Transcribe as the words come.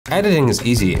Editing is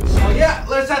easy. Oh yeah,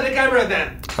 let's add the camera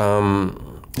then.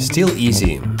 Still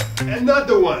easy.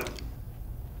 Another one.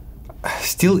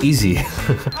 Still easy.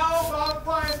 How about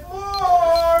 5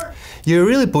 more? You're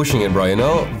really pushing it, bro, you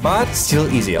know? But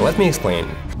still easy. Let me explain.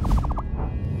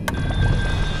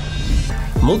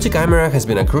 Multi-camera has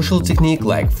been a crucial technique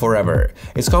like forever.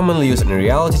 It's commonly used in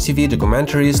reality TV,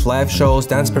 documentaries, live shows,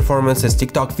 dance performances,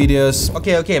 TikTok videos.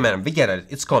 Okay, man, we get it,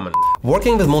 it's common.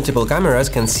 Working with multiple cameras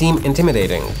can seem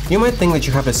intimidating. You might think that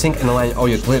you have to sync and align all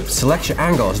your clips, select your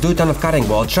angles, do a ton of cutting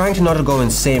while trying to not go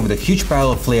insane with a huge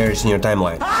pile of flares in your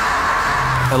timeline.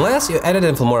 Unless you edit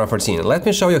in Filmora 14, let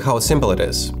me show you how simple it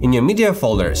is. In your media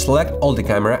folder, select all the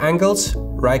camera angles,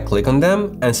 right-click on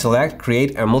them, and select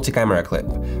Create a multi-camera clip.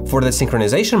 For the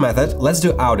synchronization method, let's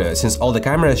do audio, since all the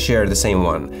cameras share the same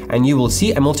one, and you will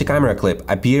see a multi-camera clip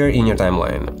appear in your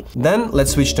timeline. Then,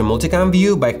 let's switch to multicam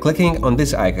view by clicking on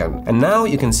this icon, and now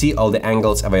you can see all the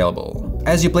angles available.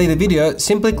 As you play the video,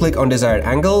 simply click on desired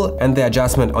angle, and the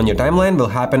adjustment on your timeline will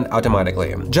happen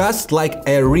automatically. Just like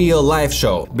a real live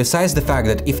show. Besides the fact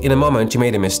that if in a moment you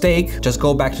made a mistake, just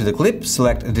go back to the clip,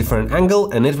 select a different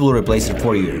angle, and it will replace it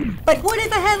for you. But what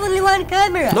if I have only one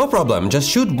camera? No problem, just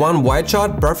shoot one wide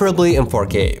shot, preferably in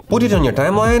 4K. Put it on your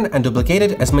timeline and duplicate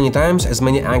it as many times as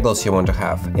many angles you want to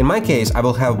have. In my case, I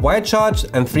will have wide shots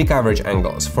and 3 coverage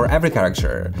angles for every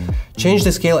character. Change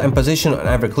the scale and position on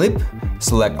every clip,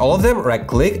 select all of them,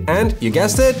 right-click, and you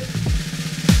guessed it,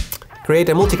 create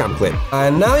a multicam clip.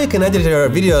 And now you can edit your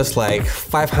videos like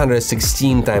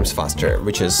 516 times faster,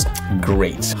 which is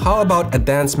great. How about a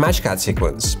dance match cut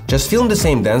sequence? Just film the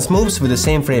same dance moves with the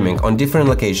same framing on different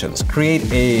locations. Create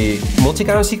a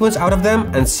multicam sequence out of them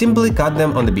and simply cut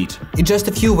them on the beat. It's just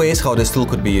a few ways how this tool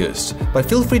could be used, but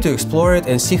feel free to explore it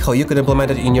and see how you could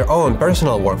implement it in your own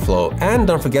personal workflow, and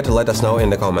don't forget to let us know in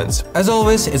the comments. As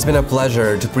always, it's been a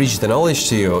pleasure to preach the knowledge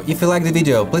to you. If you like the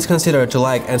video, please consider to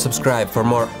like and subscribe for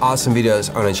more awesome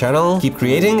videos on the channel. Keep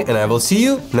creating, and I will see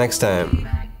you next time.